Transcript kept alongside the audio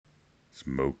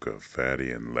Smoke a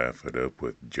fatty and laugh it up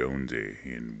with Jonesy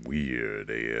in Weird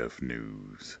AF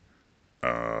News.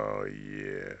 Oh,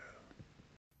 yeah.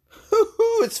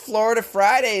 Woo-hoo, it's Florida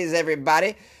Fridays,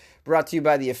 everybody. Brought to you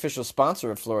by the official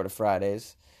sponsor of Florida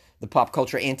Fridays, the Pop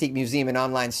Culture Antique Museum and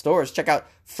online stores. Check out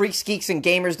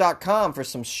freaksgeeksandgamers.com for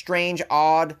some strange,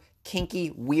 odd,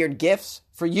 kinky, weird gifts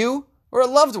for you or a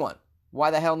loved one. Why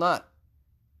the hell not?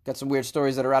 Got some weird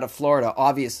stories that are out of Florida.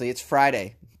 Obviously, it's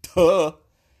Friday. Duh.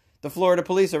 The Florida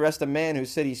police arrest a man who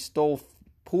said he stole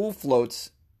pool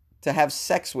floats to have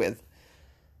sex with.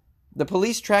 The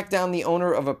police tracked down the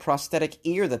owner of a prosthetic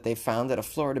ear that they found at a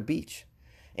Florida beach.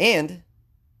 And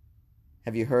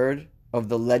have you heard of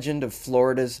the legend of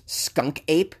Florida's skunk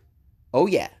ape? Oh,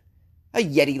 yeah. A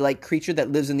Yeti-like creature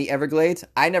that lives in the Everglades.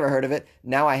 I never heard of it.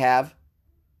 Now I have.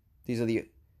 These are the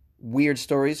weird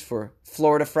stories for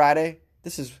Florida Friday.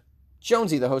 This is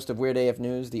Jonesy, the host of Weird AF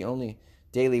News, the only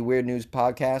daily weird news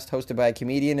podcast hosted by a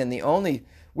comedian and the only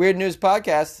weird news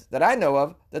podcast that I know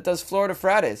of that does Florida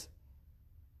Fridays.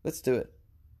 Let's do it.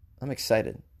 I'm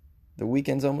excited. The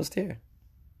weekend's almost here.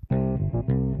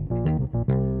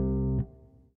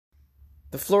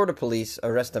 The Florida police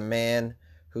arrest a man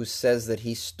who says that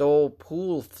he stole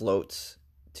pool floats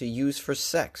to use for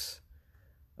sex.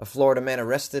 A Florida man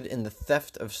arrested in the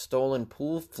theft of stolen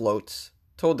pool floats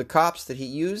told the cops that he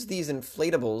used these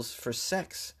inflatables for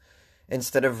sex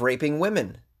instead of raping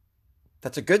women.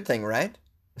 That's a good thing, right?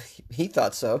 He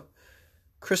thought so.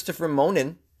 Christopher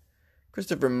Monin.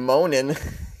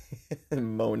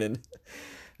 Monin.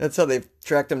 That's how they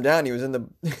tracked him down. He was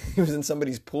in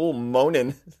somebody's pool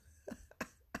moaning.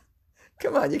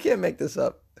 Come on, you can't make this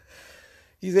up.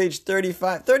 He's age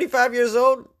 35. 35 years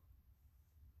old?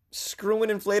 Screwing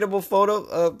inflatable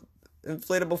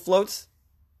floats?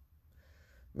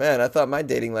 Man, I thought my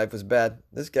dating life was bad.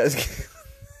 This guy's...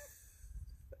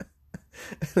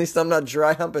 At least I'm not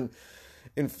dry humping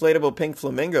inflatable pink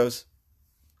flamingos.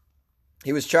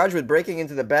 He was charged with breaking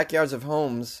into the backyards of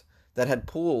homes that had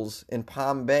pools in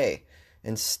Palm Bay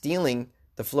and stealing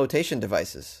the flotation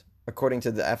devices, according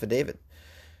to the affidavit.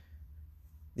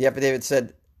 The affidavit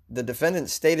said the defendant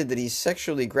stated that he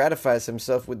sexually gratifies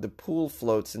himself with the pool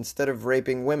floats instead of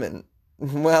raping women.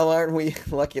 Well, aren't we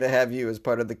lucky to have you as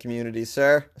part of the community,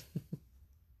 sir?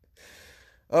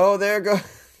 Oh, there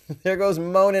goes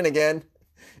Monin again.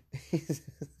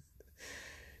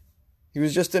 He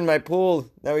was just in my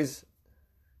pool. Now he's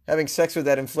having sex with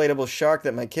that inflatable shark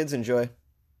that my kids enjoy.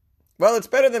 Well, it's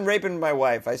better than raping my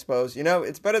wife, I suppose. You know,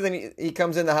 it's better than he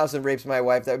comes in the house and rapes my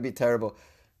wife. That would be terrible.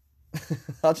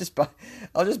 I'll just buy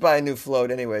a new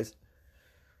float anyways.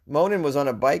 Monin was on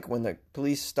a bike when the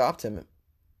police stopped him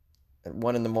at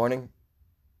 1 a.m.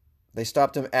 They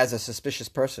stopped him as a suspicious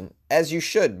person. As you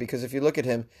should, because if you look at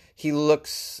him, he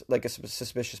looks like a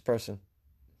suspicious person.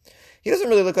 He doesn't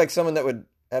really look like someone that would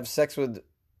have sex with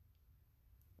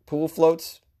pool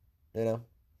floats, you know.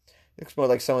 He looks more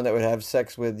like someone that would have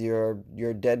sex with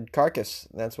your dead carcass.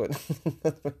 That's what...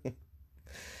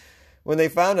 When they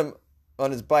found him on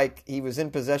his bike, he was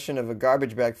in possession of a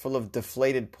garbage bag full of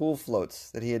deflated pool floats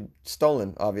that he had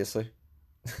stolen, obviously.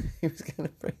 He was going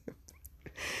to bring them.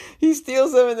 He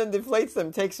steals them and then deflates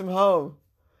them, takes them home.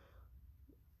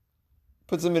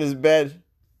 Puts them in his bed,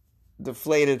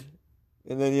 deflated.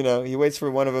 And then, he waits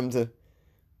for one of them to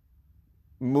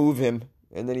move him.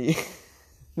 And then he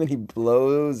then he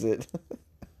blows it.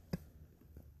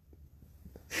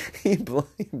 He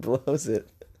blows it.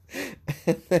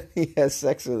 And then he has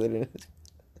sex with it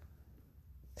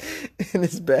in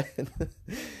his bed.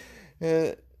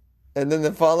 And then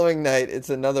the following night, it's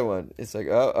another one. It's like,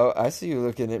 oh, I see you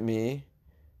looking at me,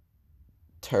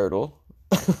 turtle.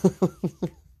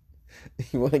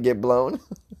 You want to get blown?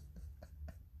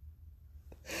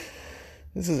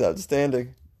 This is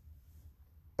outstanding.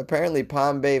 Apparently,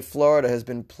 Palm Bay, Florida has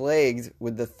been plagued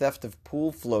with the theft of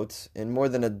pool floats in more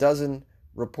than a dozen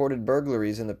reported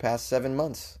burglaries in the past 7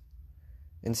 months.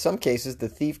 In some cases, the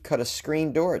thief cut a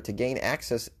screen door to gain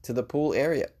access to the pool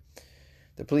area.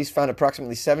 The police found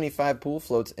approximately 75 pool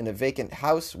floats in a vacant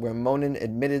house where Monin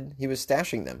admitted he was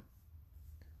stashing them.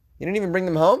 He didn't even bring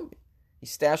them home? He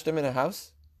stashed them in a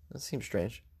house? That seems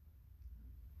strange.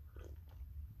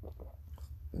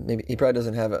 Maybe he probably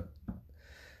doesn't have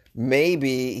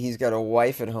maybe he's got a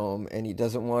wife at home and he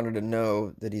doesn't want her to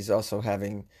know that he's also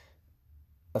having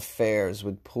affairs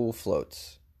with pool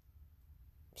floats.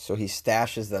 So he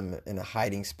stashes them in a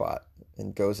hiding spot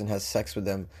and goes and has sex with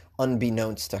them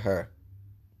unbeknownst to her.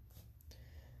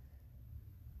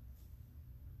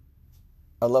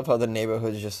 I love how the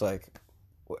neighborhood's just like,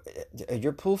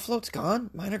 your pool floats gone?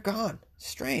 Mine are gone.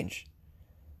 Strange.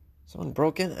 Someone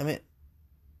broke in? I mean...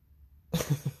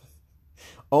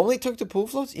 Only took the pool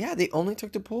floats? Yeah, they only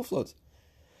took the pool floats.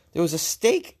 There was a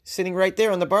steak sitting right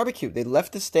there on the barbecue. They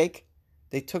left the steak.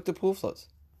 They took the pool floats.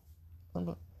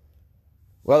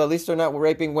 Well, at least they're not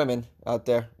raping women out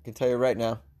there. I can tell you right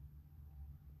now.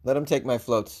 Let them take my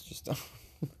floats. Just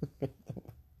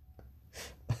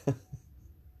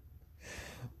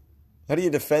how do you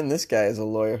defend this guy as a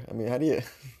lawyer? I mean, how do you?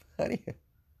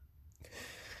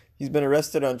 He's been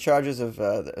arrested on charges of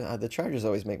the charges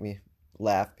always make me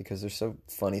laugh because they're so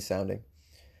funny sounding.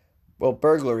 Well,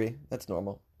 burglary, that's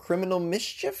normal. Criminal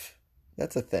mischief,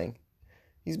 that's a thing.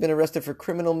 He's been arrested for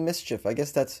criminal mischief. I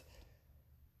guess that's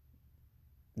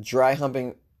dry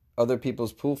humping other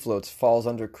people's pool floats falls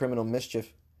under criminal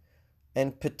mischief.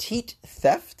 And petite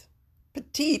theft?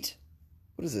 Petite?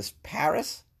 What is this,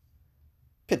 Paris?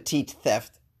 Petite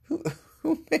theft.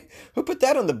 Who put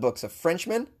that on the books? A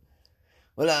Frenchman?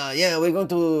 Well, yeah,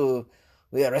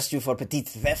 we arrest you for petite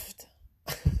theft.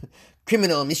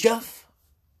 Criminal mischief.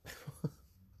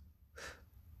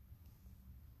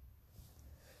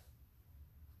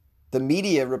 The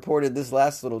media reported this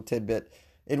last little tidbit.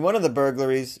 In one of the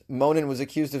burglaries, Monin was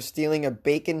accused of stealing a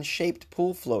bacon-shaped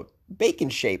pool float.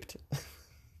 Bacon-shaped.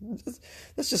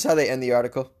 That's just how they end the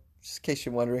article. Just in case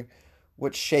you're wondering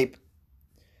what shapes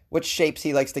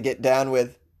he likes to get down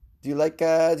with. Do you like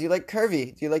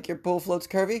curvy? Do you like your pool floats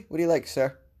curvy? What do you like,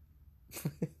 sir?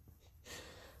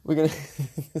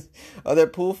 Is there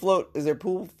pool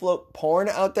float porn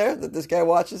out there that this guy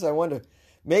watches? I wonder.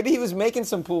 Maybe he was making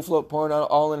some pool float porn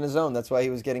all on his own. That's why he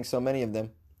was getting so many of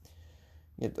them.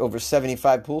 He had over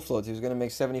 75 pool floats. He was going to make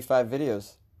 75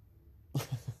 videos.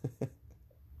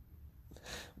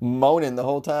 Moaning the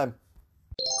whole time.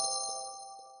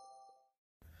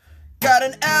 Got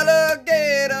an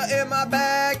alligator in my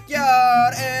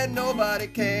backyard and nobody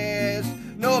cares.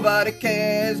 Nobody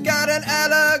cares. Got an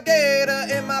alligator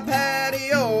in my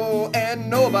patio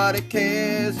and nobody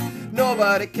cares.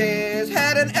 Nobody cares.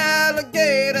 Had an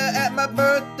alligator at my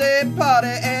birthday party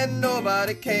and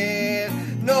nobody cared.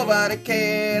 Nobody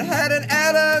cared. Had an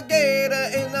alligator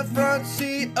in the front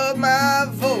seat of my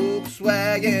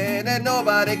Volkswagen and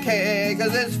nobody cared,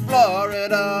 'cause it's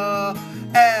Florida.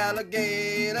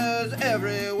 Alligators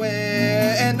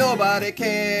everywhere and nobody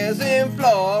cares. In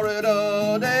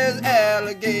Florida there's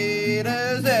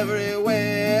alligators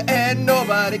everywhere and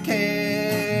nobody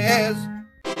cares.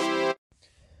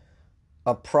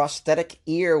 A prosthetic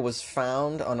ear was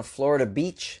found on a Florida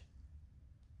beach.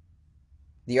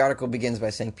 The article begins by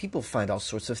saying, people find all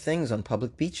sorts of things on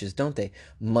public beaches, don't they?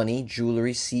 Money,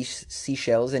 jewelry,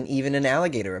 seashells, and even an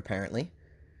alligator, apparently.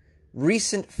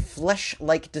 Recent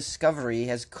flesh-like discovery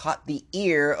has caught the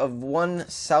ear of one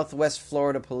Southwest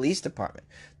Florida police department.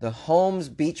 The Holmes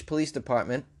Beach Police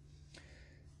Department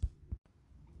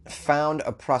found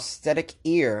a prosthetic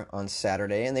ear on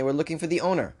Saturday, and they were looking for the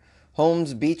owner.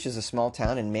 Holmes Beach is a small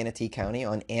town in Manatee County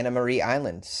on Anna Marie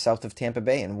Island, south of Tampa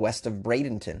Bay and west of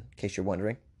Bradenton, in case you're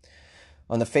wondering.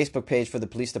 On the Facebook page for the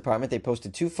police department, they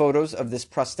posted 2 photos of this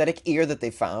prosthetic ear that they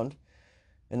found,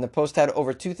 and the post had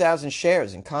over 2,000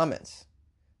 shares and comments.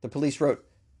 The police wrote,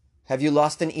 "Have you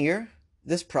lost an ear?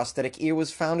 This prosthetic ear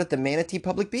was found at the Manatee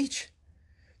Public Beach."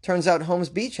 Turns out Holmes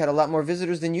Beach had a lot more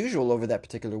visitors than usual over that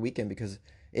particular weekend because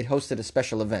it hosted a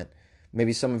special event.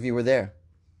 Maybe some of you were there.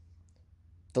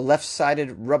 The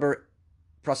left-sided rubber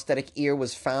prosthetic ear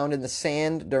was found in the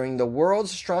sand during the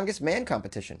World's Strongest Man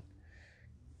competition.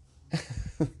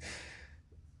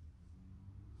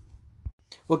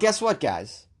 Well, guess what,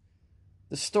 guys?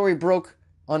 The story broke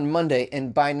on Monday,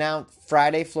 and by now,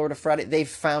 Friday, Florida Friday, they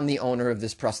found the owner of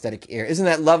this prosthetic ear. Isn't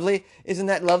that lovely? Isn't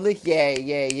that lovely? Yay,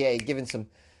 yay, yay. Giving some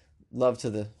love to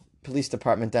the police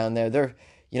department down there. They're,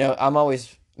 I'm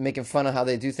always making fun of how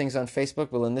they do things on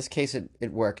Facebook. Well, in this case,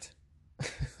 it worked.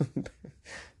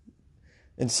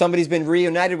 And somebody's been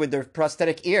reunited with their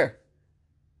prosthetic ear.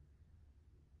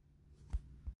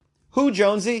 Who,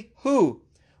 Jonesy? Who?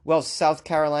 Well, South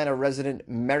Carolina resident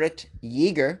Merritt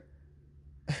Yeager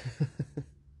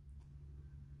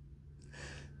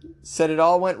said it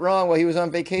all went wrong while he was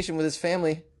on vacation with his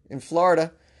family in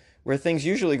Florida, where things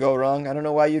usually go wrong. I don't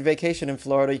know why you'd vacation in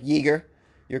Florida, Yeager.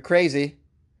 You're crazy.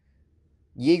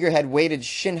 Yeager had waded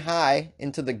shin-high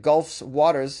into the Gulf's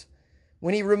waters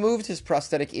when he removed his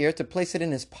prosthetic ear to place it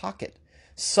in his pocket.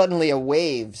 Suddenly a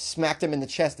wave smacked him in the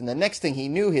chest, and the next thing he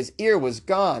knew, his ear was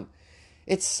gone.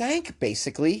 "It sank,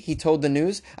 basically," he told the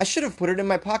news. "I should have put it in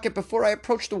my pocket before I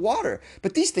approached the water,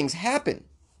 but these things happen.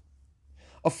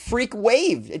 A freak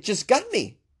wave, it just got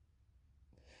me."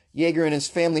 Yeager and his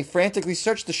family frantically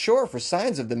searched the shore for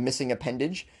signs of the missing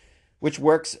appendage, which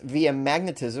works via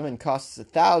magnetism and costs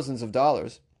thousands of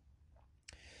dollars.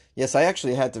 Yes, I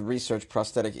actually had to research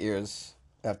prosthetic ears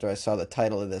after I saw the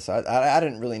title of this. I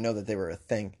didn't really know that they were a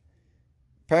thing.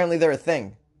 Apparently, they're a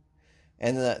thing,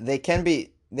 and they can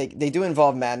be. They do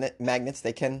involve magnets.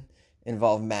 They can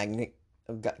involve magnet.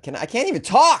 I can't even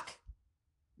talk.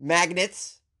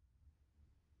 Magnets.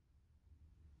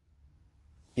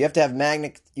 You have to have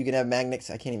magnet. You can have magnets.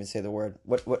 I can't even say the word.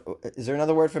 What is there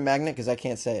another word for magnet? Because I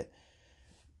can't say it.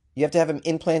 You have to have them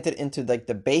implanted into like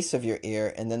the base of your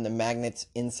ear, and then the magnets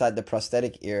inside the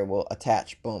prosthetic ear will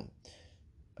attach. Boom.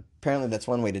 Apparently, that's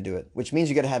one way to do it, which means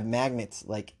you got to have magnets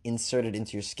like inserted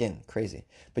into your skin. Crazy.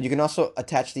 But you can also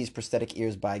attach these prosthetic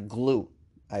ears by glue.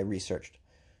 I researched,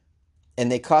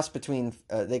 and they cost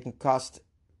they can cost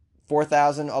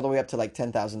 $4,000 all the way up to like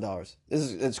 $10,000.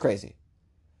 It's crazy.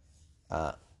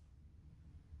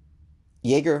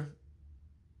 Jaeger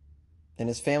and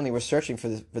his family were searching for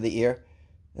the ear,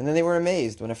 and then they were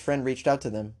amazed when a friend reached out to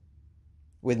them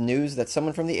with news that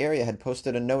someone from the area had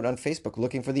posted a note on Facebook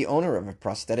looking for the owner of a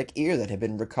prosthetic ear that had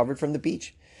been recovered from the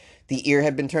beach. The ear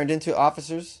had been turned into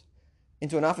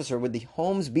an officer with the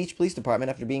Holmes Beach Police Department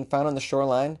after being found on the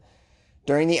shoreline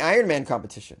during the Ironman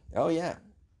competition. Oh yeah.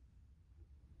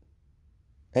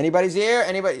 Anybody's ear?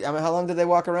 Anybody? I mean, how long did they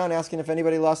walk around asking if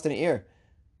anybody lost an ear?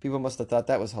 People must have thought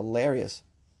that was hilarious.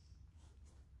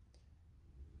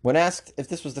 When asked if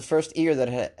this was the first ear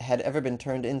that had ever been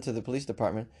turned into the police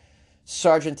department,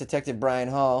 Sergeant Detective Brian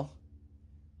Hall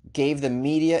gave the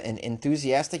media an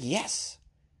enthusiastic yes.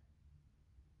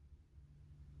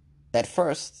 At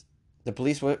first, the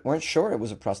police weren't sure it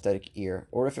was a prosthetic ear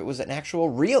or if it was an actual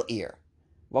real ear.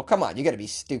 Well, come on, you got to be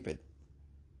stupid.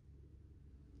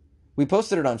 We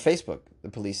posted it on Facebook, the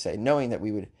police say, knowing that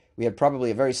we had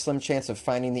probably a very slim chance of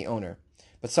finding the owner.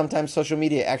 But sometimes social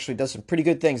media actually does some pretty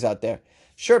good things out there.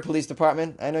 Sure, police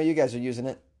department, I know you guys are using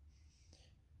it.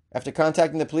 After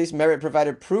contacting the police, Merritt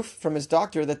provided proof from his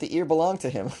doctor that the ear belonged to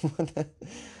him.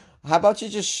 How about you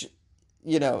just,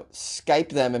 Skype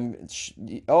them and,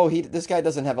 this guy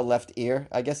doesn't have a left ear.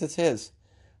 I guess it's his.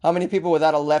 How many people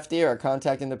without a left ear are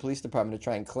contacting the police department to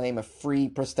try and claim a free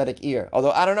prosthetic ear?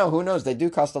 Although, I don't know, who knows? They do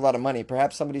cost a lot of money.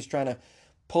 Perhaps somebody's trying to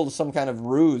pull some kind of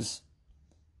ruse.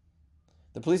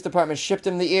 The police department shipped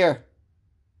him the ear.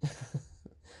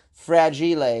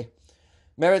 Fragile.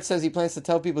 Merritt says he plans to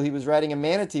tell people he was riding a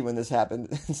manatee when this happened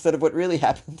instead of what really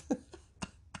happened.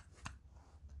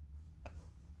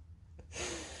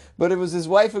 But it was his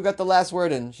wife who got the last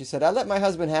word in. She said, "I let my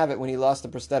husband have it when he lost the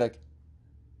prosthetic."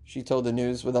 She told the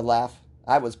news with a laugh.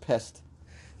 I was pissed.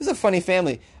 This is a funny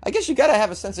family. I guess you gotta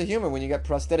have a sense of humor when you got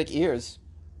prosthetic ears.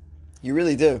 You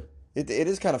really do. It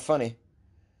is kind of funny.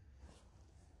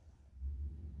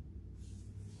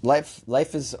 Life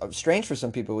is strange for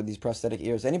some people with these prosthetic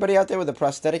ears. Anybody out there with a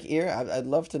prosthetic ear? I'd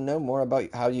love to know more about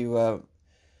how you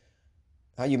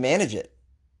manage it.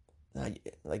 Like,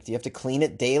 do you have to clean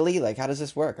it daily? Like, how does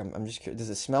this work? I'm just curious.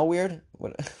 Does it smell weird?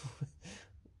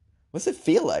 What's it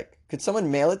feel like? Could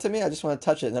someone mail it to me? I just want to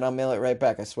touch it and then I'll mail it right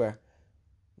back, I swear.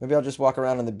 Maybe I'll just walk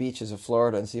around on the beaches of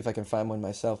Florida and see if I can find one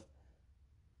myself.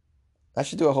 I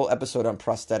should do a whole episode on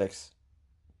prosthetics.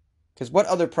 Because what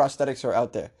other prosthetics are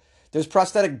out there? There's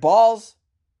prosthetic balls.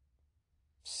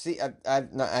 See, I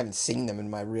haven't seen them in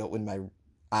my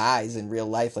eyes in real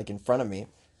life, like in front of me,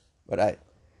 but I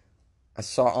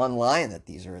saw online that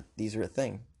these are a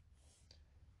thing.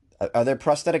 Are there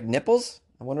prosthetic nipples?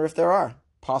 I wonder if there are.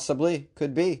 Possibly,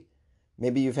 could be.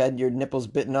 Maybe you've had your nipples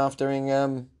bitten off during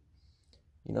a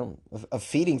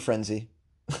feeding frenzy.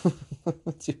 I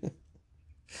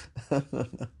don't know.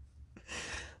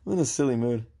 I'm in a silly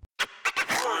mood.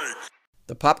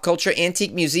 The Pop Culture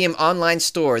Antique Museum online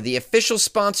store, the official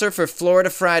sponsor for Florida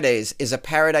Fridays, is a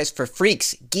paradise for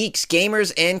freaks, geeks,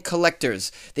 gamers, and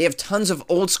collectors. They have tons of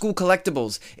old school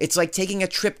collectibles. It's like taking a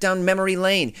trip down memory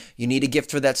lane. You need a gift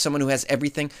for that someone who has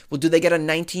everything? Well, do they get a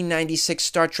 1996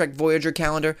 Star Trek Voyager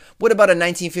calendar? What about a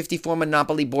 1954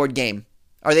 Monopoly board game?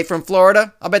 Are they from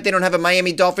Florida? I'll bet they don't have a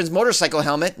Miami Dolphins motorcycle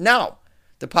helmet. No.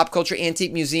 The Pop Culture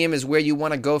Antique Museum is where you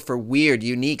want to go for weird,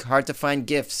 unique, hard-to-find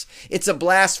gifts. It's a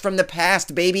blast from the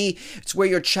past, baby. It's where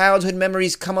your childhood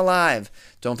memories come alive.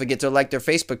 Don't forget to like their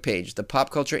Facebook page, the Pop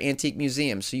Culture Antique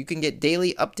Museum, so you can get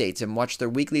daily updates and watch their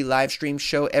weekly live stream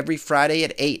show every Friday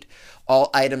at 8.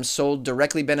 All items sold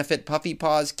directly benefit Puffy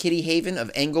Paws Kitty Haven of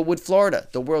Englewood, Florida,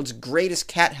 the world's greatest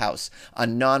cat house, a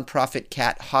non-profit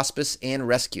cat hospice and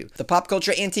rescue. The Pop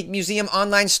Culture Antique Museum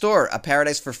online store, a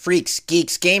paradise for freaks,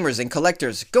 geeks, gamers, and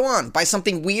collectors. Go on, buy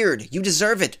something weird. You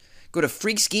deserve it. Go to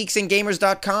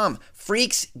freaksgeeksandgamers.com.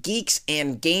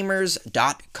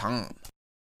 freaksgeeksandgamers.com.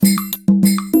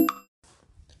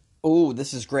 Oh,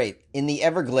 this is great. In the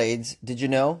Everglades, did you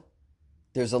know?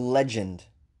 There's a legend.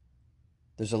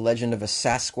 There's a legend of a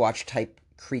Sasquatch-type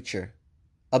creature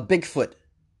A Bigfoot,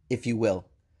 if you will.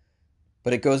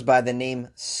 But it goes by the name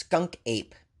skunk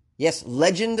ape. Yes,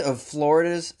 legend of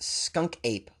Florida's skunk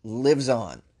ape lives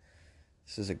on.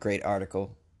 This is a great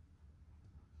article.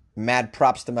 Mad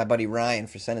props to my buddy Ryan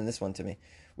for sending this one to me.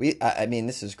 I mean,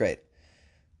 this is great.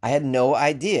 I had no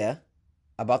idea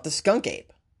about the skunk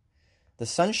ape. The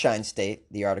Sunshine State,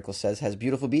 the article says, has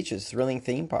beautiful beaches, thrilling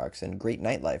theme parks, and great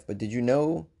nightlife. But did you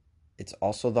know it's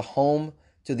also the home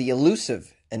to the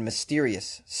elusive and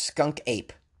mysterious skunk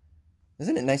ape?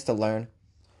 Isn't it nice to learn?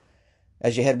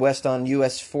 As you head west on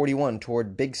US 41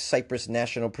 toward Big Cypress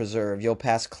National Preserve, you'll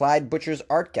pass Clyde Butcher's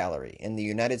Art Gallery in the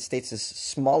United States'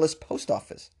 smallest post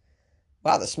office.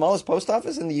 Wow, the smallest post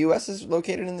office in the U.S. is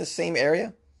located in the same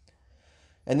area?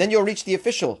 And then you'll reach the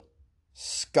official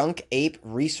Skunk Ape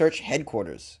Research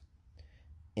Headquarters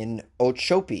in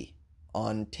Okeechobee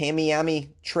on Tamiami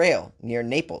Trail near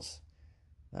Naples.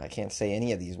 I can't say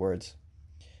any of these words.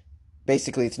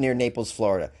 Basically, it's near Naples,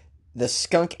 Florida. The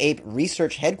Skunk Ape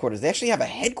Research Headquarters. They actually have a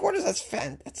headquarters?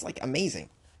 That's like amazing.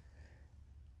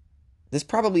 There's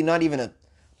probably not even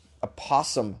a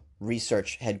possum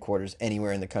research headquarters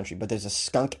anywhere in the country, but there's a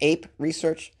skunk ape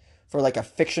research for like a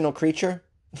fictional creature.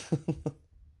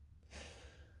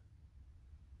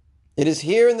 It is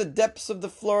here in the depths of the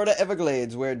Florida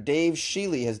Everglades where Dave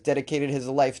Shealy has dedicated his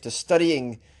life to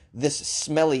studying this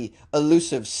smelly,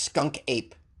 elusive skunk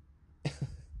ape.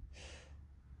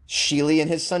 Shealy and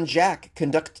his son Jack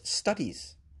conduct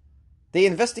studies. They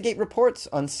investigate reports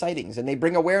on sightings, and they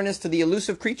bring awareness to the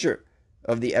elusive creature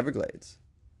of the Everglades.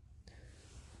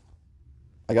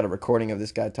 I got a recording of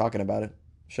this guy talking about it.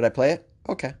 Should I play it?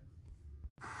 Okay.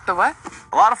 The what?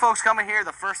 A lot of folks coming here,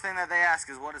 the first thing that they ask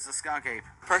is, what is the skunk ape?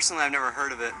 Personally, I've never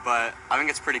heard of it, but I think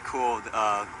it's pretty cool,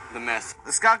 the myth.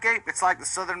 The skunk ape, it's like the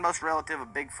southernmost relative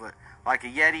of Bigfoot, like a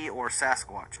Yeti or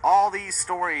Sasquatch. All these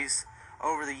stories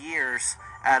over the years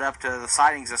add up to the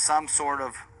sightings of some sort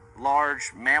of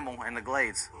large mammal in the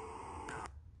glades.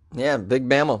 Yeah, big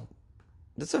mammal.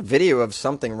 That's a video of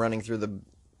something running through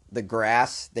the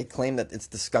grass. They claim that it's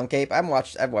the skunk ape. I've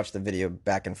watched the video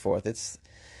back and forth.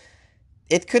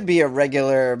 It could be a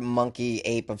regular monkey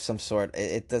ape of some sort.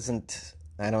 It doesn't.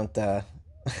 I don't.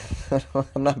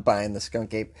 I'm not buying the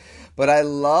skunk ape, but I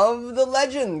love the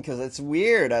legend because it's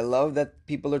weird. I love that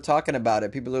people are talking about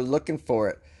it. People are looking for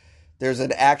it. There's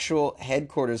an actual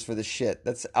headquarters for the shit.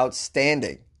 That's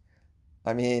outstanding.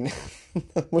 I mean,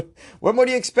 what more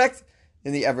do you expect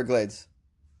in the Everglades?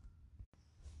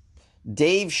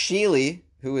 Dave Shealy,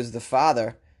 who is the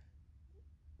father,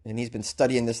 and he's been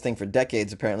studying this thing for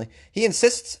decades apparently, he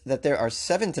insists that there are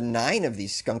 7 to 9 of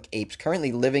these skunk apes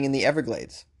currently living in the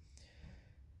Everglades.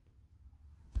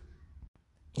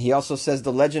 He also says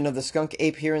the legend of the skunk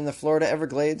ape here in the Florida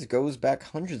Everglades goes back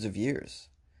hundreds of years,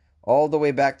 all the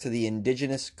way back to the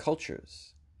indigenous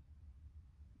cultures.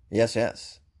 Yes,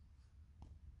 yes.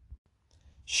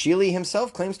 Shealy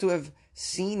himself claims to have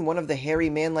seen one of the hairy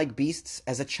man-like beasts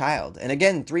as a child, and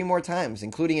again 3 more times,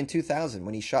 including in 2000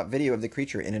 when he shot video of the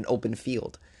creature in an open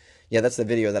field. Yeah, that's the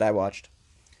video that I watched.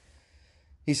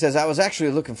 He says, I was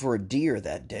actually looking for a deer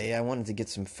that day. I wanted to get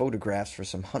some photographs for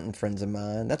some hunting friends of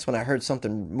mine. That's when I heard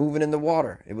something moving in the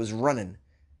water. It was running.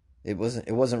 It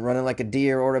wasn't running like a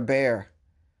deer or a bear.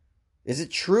 Is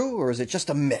it true or is it just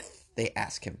a myth? They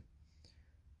ask him.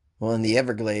 Well, in the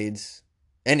Everglades,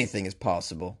 anything is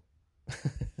possible.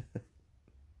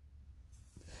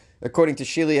 According to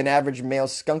Shealy, an average male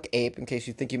skunk ape, in case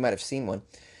you think you might have seen one,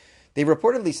 they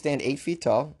reportedly stand 8 feet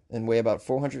tall and weigh about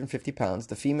 450 pounds.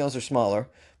 The females are smaller.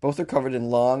 Both are covered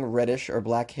in long, reddish or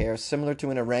black hair, similar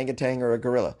to an orangutan or a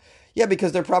gorilla. Yeah,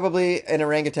 because they're probably an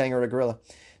orangutan or a gorilla.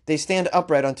 They stand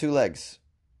upright on 2 legs.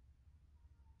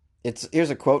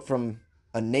 Here's a quote from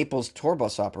a Naples tour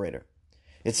bus operator.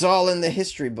 It's all in the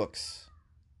history books.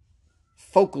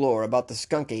 Folklore about the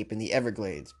skunk ape in the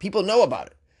Everglades. People know about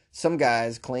it. Some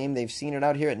guys claim they've seen it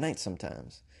out here at night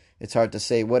sometimes. It's hard to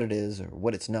say what it is or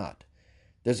what it's not.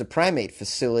 There's a primate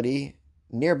facility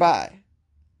nearby.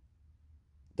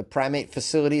 The primate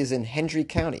facility is in Hendry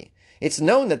County. It's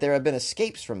known that there have been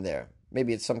escapes from there.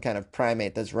 Maybe it's some kind of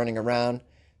primate that's running around.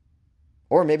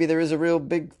 Or maybe there is a real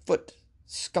Bigfoot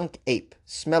skunk ape,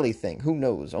 smelly thing. Who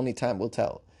knows? Only time will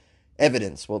tell.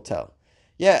 Evidence will tell.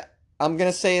 Yeah, I'm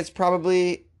going to say it's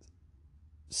probably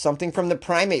something from the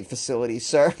primate facility,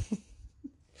 sir.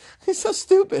 He's so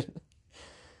stupid.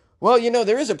 Well,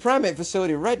 there is a primate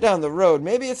facility right down the road.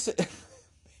 Maybe it's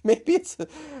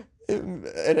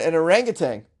an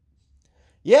orangutan.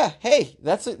 Yeah, hey,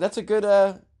 that's a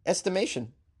good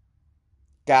estimation,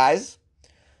 guys.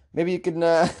 Maybe you can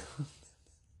maybe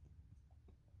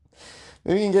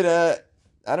you can get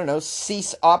I don't know,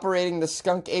 cease operating the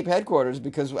Skunk Ape headquarters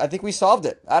because I think we solved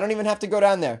it. I don't even have to go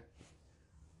down there.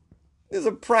 There's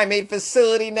a primate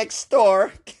facility next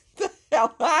door. Get the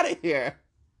hell out of here.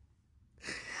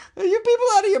 Are you people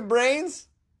out of your brains?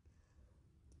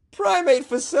 Primate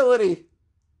facility.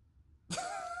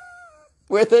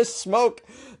 Where there's smoke,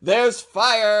 there's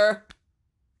fire.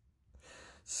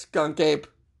 Skunk Ape.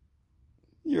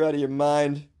 You're out of your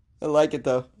mind. I like it,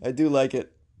 though. I do like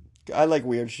it. I like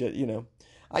weird shit, you know.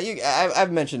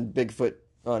 I've mentioned Bigfoot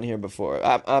on here before.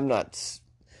 I'm not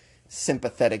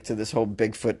sympathetic to this whole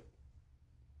Bigfoot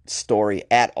story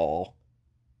at all.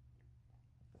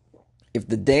 If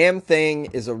the damn thing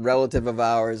is a relative of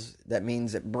ours, that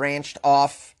means it branched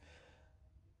off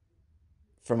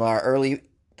from our early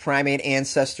primate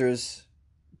ancestors,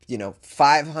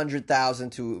 500,000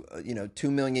 to,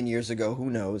 2 million years ago, who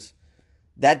knows.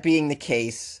 That being the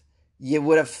case, you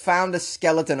would have found a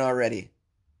skeleton already.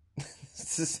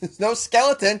 There's no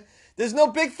skeleton. There's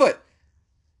no Bigfoot.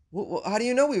 How do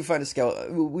you know we would find a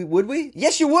skeleton? Would we?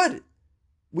 Yes, you would.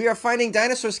 We are finding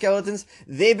dinosaur skeletons.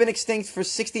 They've been extinct for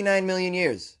 69 million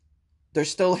years. They're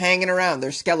still hanging around.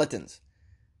 They're skeletons.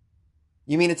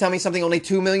 You mean to tell me something only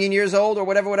 2 million years old or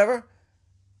whatever?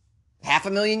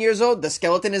 500,000 years old? The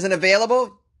skeleton isn't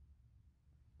available?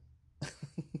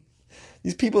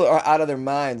 These people are out of their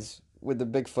minds with the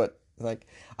Bigfoot. Like,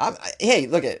 hey,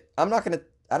 look I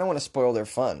don't want to spoil their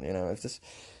fun.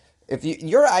 If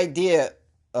your idea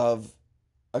of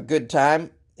a good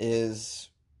time is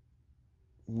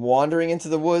wandering into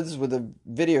the woods with a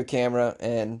video camera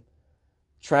and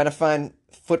trying to find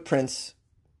footprints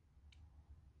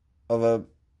of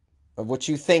what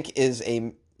you think is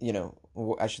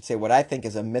I should say what I think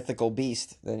is a mythical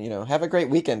beast, then, have a great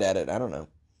weekend at it. I don't know.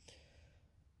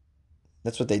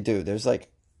 That's what they do.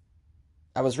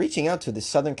 I was reaching out to the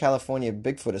Southern California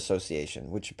Bigfoot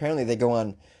Association, which apparently they go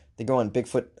on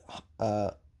Bigfoot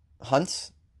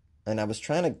hunts, and I was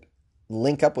trying to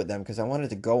link up with them because I wanted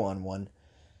to go on one.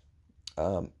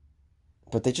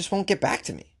 But they just won't get back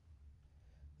to me.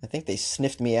 I think they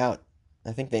sniffed me out.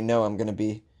 I think they know I'm going to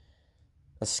be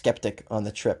a skeptic on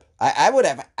the trip. I would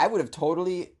have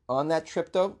totally, on that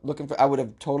trip though, I would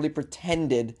have totally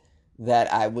pretended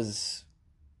that I was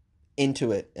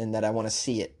into it and that I want to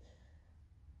see it.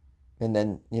 And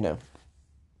then,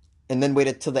 and then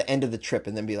wait till the end of the trip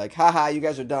and then be like, haha, you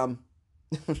guys are dumb.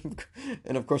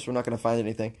 And of course we're not going to find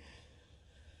anything.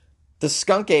 The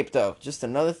Skunk Ape though, just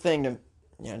another thing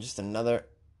just another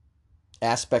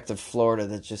aspect of Florida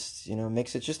that just,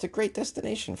 makes it just a great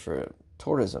destination for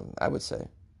tourism, I would say.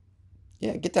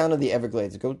 Yeah, get down to the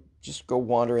Everglades. Go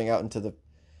wandering out into the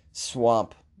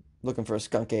swamp looking for a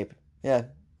skunk ape. Yeah,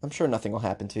 I'm sure nothing will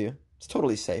happen to you. It's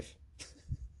totally safe.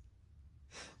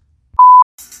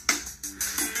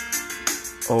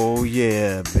 Oh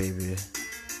yeah, baby.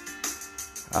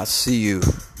 I see you.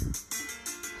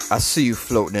 I see you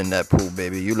floating in that pool,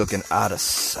 baby. You looking out of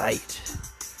sight.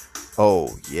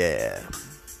 Oh yeah.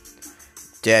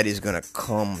 Daddy's gonna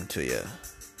come to you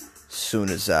soon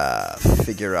as I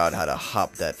figure out how to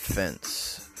hop that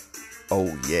fence.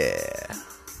 Oh yeah.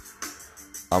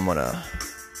 I'm gonna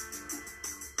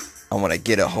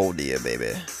get a hold of you,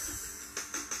 baby.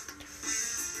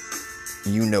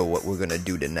 You know what we're gonna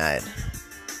do tonight.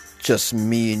 Just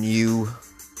me and you.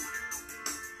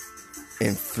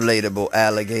 Inflatable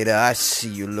alligator, I see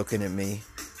you looking at me.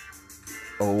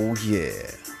 Oh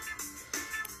yeah.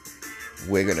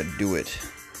 We're gonna do it.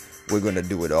 We're gonna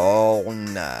do it all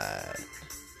night.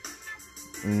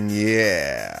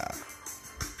 Yeah.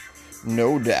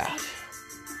 No doubt.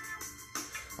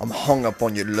 I'm hung up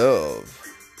on your love.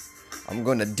 I'm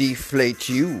gonna deflate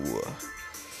you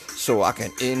so I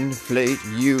can inflate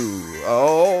you.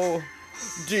 Oh,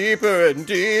 deeper and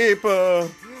deeper.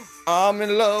 I'm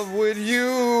in love with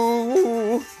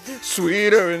you.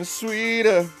 Sweeter and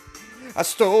sweeter. I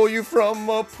stole you from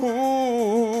a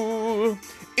pool.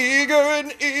 Eager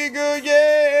and eager,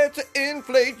 yeah, to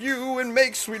inflate you and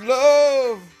make sweet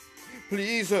love.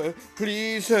 Please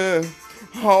her,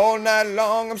 all night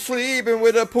long I'm sleeping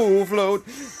with a pool float.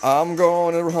 I'm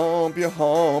gonna hump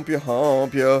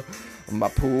you, my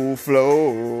pool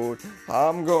float.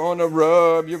 I'm gonna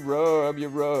rub you,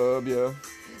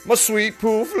 my sweet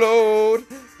pool float.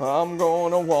 I'm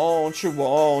gonna want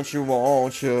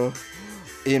you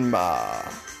in my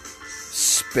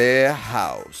spare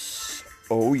house.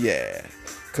 Oh yeah,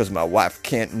 'cause my wife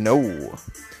can't know.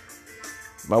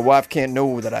 My wife can't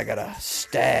know that I got a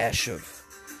stash of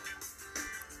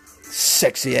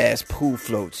sexy ass pool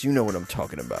floats. You know what I'm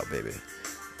talking about, baby.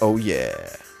 Oh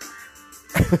yeah.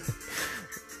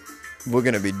 We're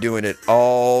going to be doing it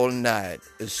all night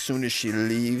as soon as she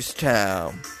leaves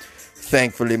town.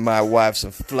 Thankfully, my wife's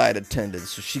a flight attendant,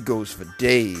 so she goes for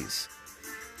days.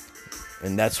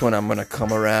 And that's when I'm going to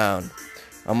come around.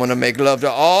 I'm going to make love to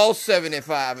all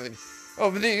 75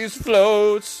 of these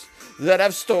floats that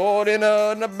I've stored in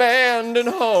an abandoned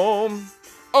home.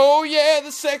 Oh yeah,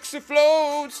 the sexy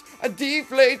floats. I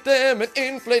deflate them and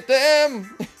inflate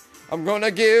them. I'm going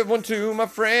to give one to my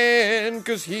friend,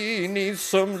 'cause he needs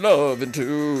some loving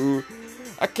too.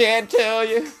 I can't tell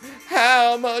you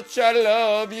how much I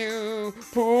love you,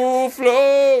 pool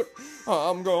float.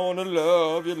 I'm gonna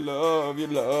love you, love you,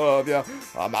 love you.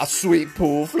 I'm my sweet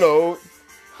pool float.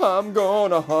 I'm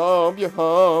gonna hump you,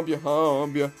 hump you,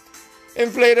 hump you.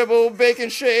 Inflatable bacon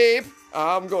shape.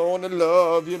 I'm gonna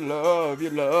love you, love you,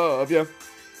 love you.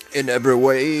 In every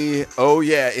way. Oh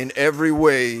yeah, in every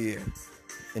way.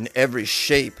 In every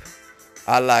shape.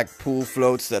 I like pool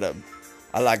floats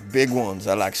I like big ones.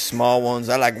 I like small ones.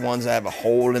 I like ones that have a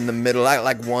hole in the middle. I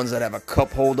like ones that have a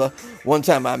cup holder. One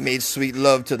time I made sweet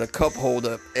love to the cup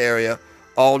holder area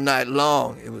all night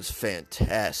long. It was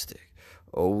fantastic.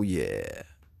 Oh, yeah.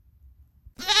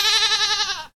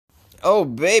 Oh,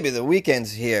 baby, the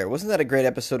weekend's here. Wasn't that a great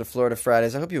episode of Florida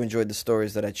Fridays? I hope you enjoyed the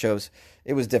stories that I chose.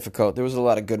 It was difficult. There was a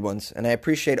lot of good ones. And I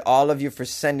appreciate all of you for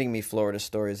sending me Florida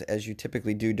stories, as you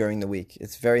typically do during the week.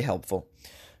 It's very helpful.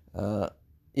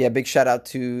 Yeah, big shout out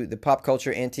to the Pop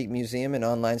Culture Antique Museum and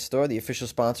Online Store, the official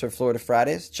sponsor of Florida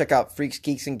Fridays. Check out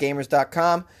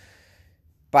freaksgeeksandgamers.com.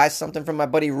 Buy something from my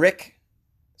buddy Rick.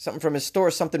 Something from his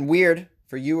store, something weird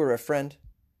for you or a friend.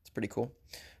 It's pretty cool.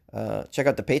 Check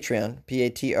out the Patreon,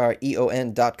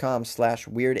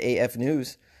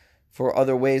 patreon.com/WeirdAFNews for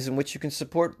other ways in which you can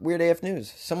support Weird AF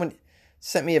News. Someone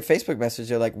sent me a Facebook message.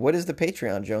 They're like, what is the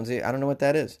Patreon, Jonesy? I don't know what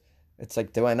that is. It's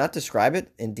like, do I not describe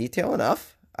it in detail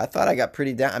enough? I thought I got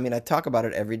pretty down. I mean, I talk about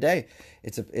it every day.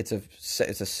 It's a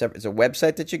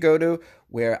website that you go to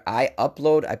where I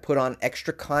put on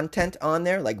extra content on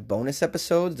there, like bonus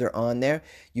episodes. They're on there.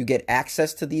 You get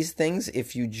access to these things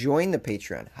if you join the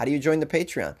Patreon. How do you join the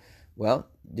Patreon? Well,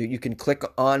 you can click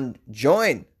on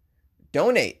join,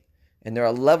 donate, and there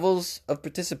are levels of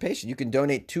participation. You can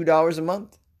donate $2 a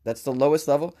month. That's the lowest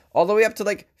level, all the way up to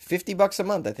like $50 a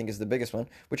month, I think is the biggest one,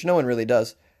 which no one really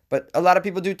does. But a lot of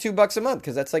people do $2 a month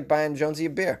because that's like buying Jonesy a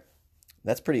beer.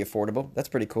 That's pretty affordable. That's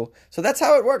pretty cool. So that's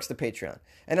how it works, the Patreon.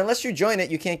 And unless you join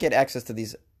it, you can't get access to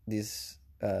this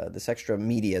extra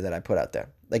media that I put out there,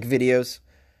 like videos,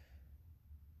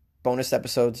 bonus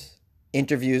episodes,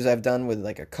 interviews I've done with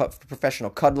like a professional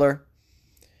cuddler.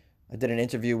 I did an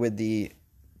interview with the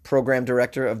program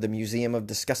director of the Museum of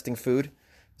Disgusting Food.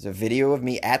 There's a video of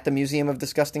me at the Museum of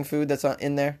Disgusting Food that's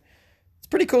in there. It's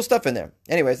pretty cool stuff in there.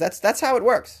 Anyways, that's how it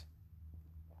works.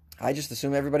 I just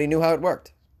assumed everybody knew how it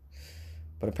worked.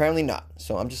 But apparently not.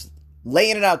 So I'm just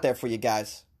laying it out there for you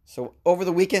guys. So over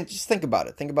the weekend, just think about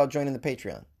it. Think about joining the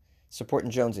Patreon.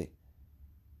 Supporting Jonesy.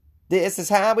 This is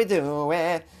how we do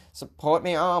it. Support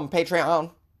me on Patreon.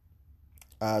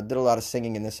 Did a lot of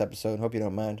singing in this episode. Hope you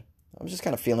don't mind. I'm just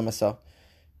kind of feeling myself.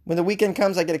 When the weekend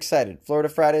comes, I get excited. Florida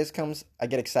Fridays comes, I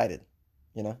get excited.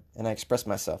 And I express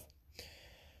myself.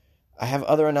 I have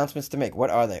other announcements to make. What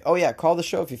are they? Oh, yeah. Call the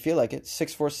show if you feel like it.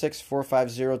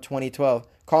 646-450-2012.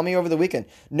 Call me over the weekend.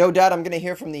 No doubt I'm going to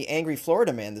hear from the angry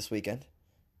Florida man this weekend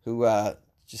who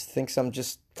just thinks I'm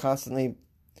just constantly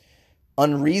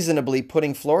unreasonably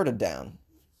putting Florida down.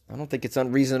 I don't think it's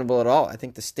unreasonable at all. I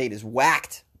think the state is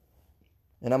whacked.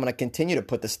 And I'm going to continue to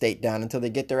put the state down until they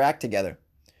get their act together.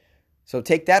 So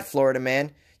take that, Florida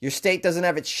man. Your state doesn't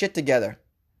have its shit together.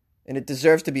 And it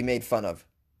deserves to be made fun of.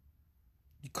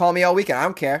 You call me all weekend. I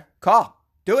don't care. Call.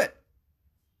 Do it.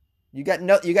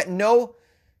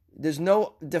 There's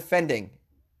no defending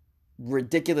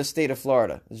ridiculous state of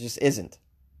Florida. There just isn't.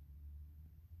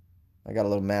 I got a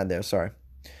little mad there. Sorry.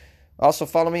 Also,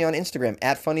 follow me on Instagram,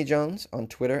 @FunnyJones, on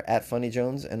Twitter,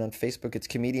 @FunnyJones, and on Facebook, it's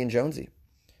Comedian Jonesy.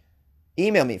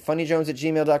 Email me,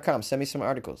 funnyjones@gmail.com. Send me some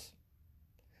articles.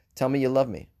 Tell me you love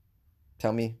me.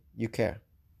 Tell me you care.